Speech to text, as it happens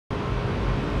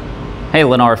Hey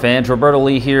Lennar fans, Roberto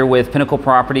Lee here with Pinnacle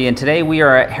Property, and today we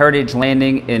are at Heritage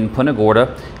Landing in Punta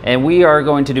Gorda, and we are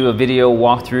going to do a video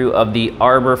walkthrough of the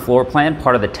Arbor floor plan,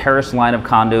 part of the terrace line of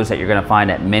condos that you're going to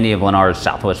find at many of Lennar's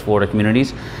Southwest Florida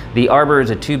communities. The Arbor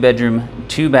is a 2-bedroom,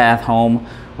 2-bath home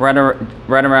right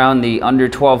around the under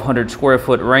 1,200 square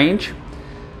foot range.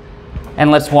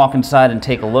 And let's walk inside and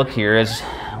take a look here. As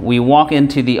we walk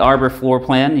into the Arbor floor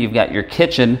plan, you've got your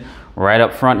kitchen right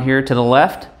up front here to the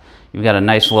left. You've got a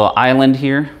nice little island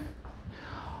here,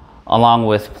 along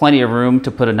with plenty of room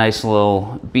to put a nice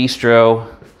little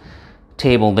bistro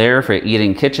table there for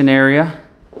eating kitchen area.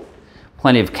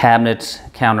 Plenty of cabinets,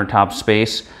 countertop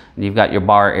space, and you've got your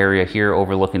bar area here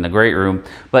overlooking the great room.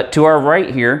 But to our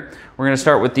right here, we're going to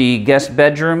start with the guest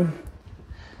bedroom.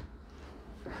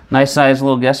 Nice sized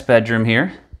little guest bedroom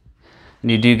here. And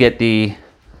you do get the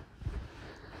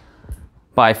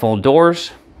bifold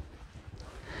doors.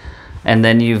 And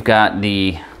then you've got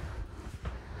the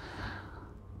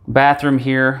bathroom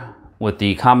here with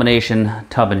the combination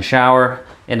tub and shower.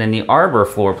 And in the Arbor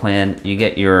floor plan, you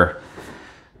get your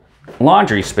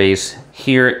laundry space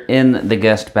here in the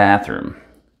guest bathroom.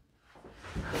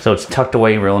 So it's tucked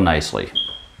away real nicely.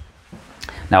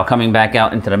 Now coming back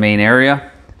out into the main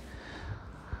area,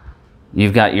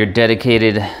 you've got your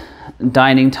dedicated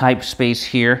dining type space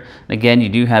here. Again, you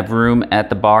do have room at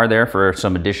the bar there for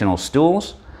some additional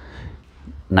stools.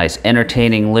 Nice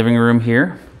entertaining living room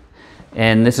here.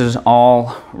 And this is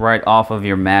all right off of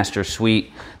your master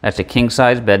suite. That's a king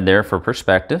size bed there for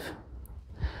perspective.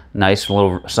 Nice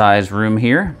little size room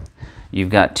here.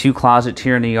 You've got 2 closets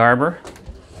here in the Arbor.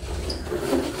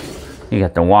 You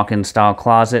got the walk-in style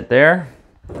closet there.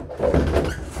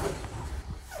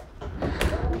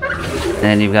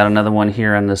 And you've got another one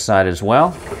here on this side as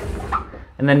well.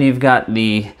 And then you've got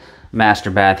the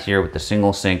master bath here with the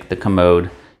single sink, the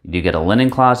commode. You do get a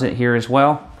linen closet here as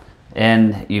well,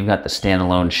 and you've got the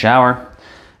standalone shower.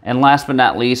 And last but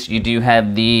not least, you do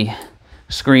have the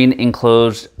screen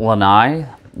enclosed lanai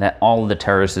that all of the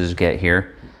terraces get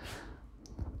here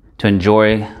to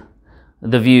enjoy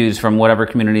the views from whatever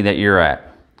community that you're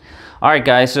at. All right,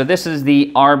 guys, so this is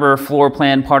the Arbor floor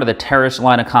plan, part of the terrace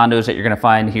line of condos that you're going to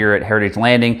find here at Heritage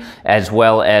Landing, as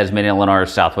well as many of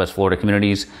Lennar's Southwest Florida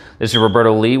communities. This is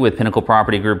Roberto Lee with Pinnacle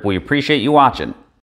Property Group. We appreciate you watching.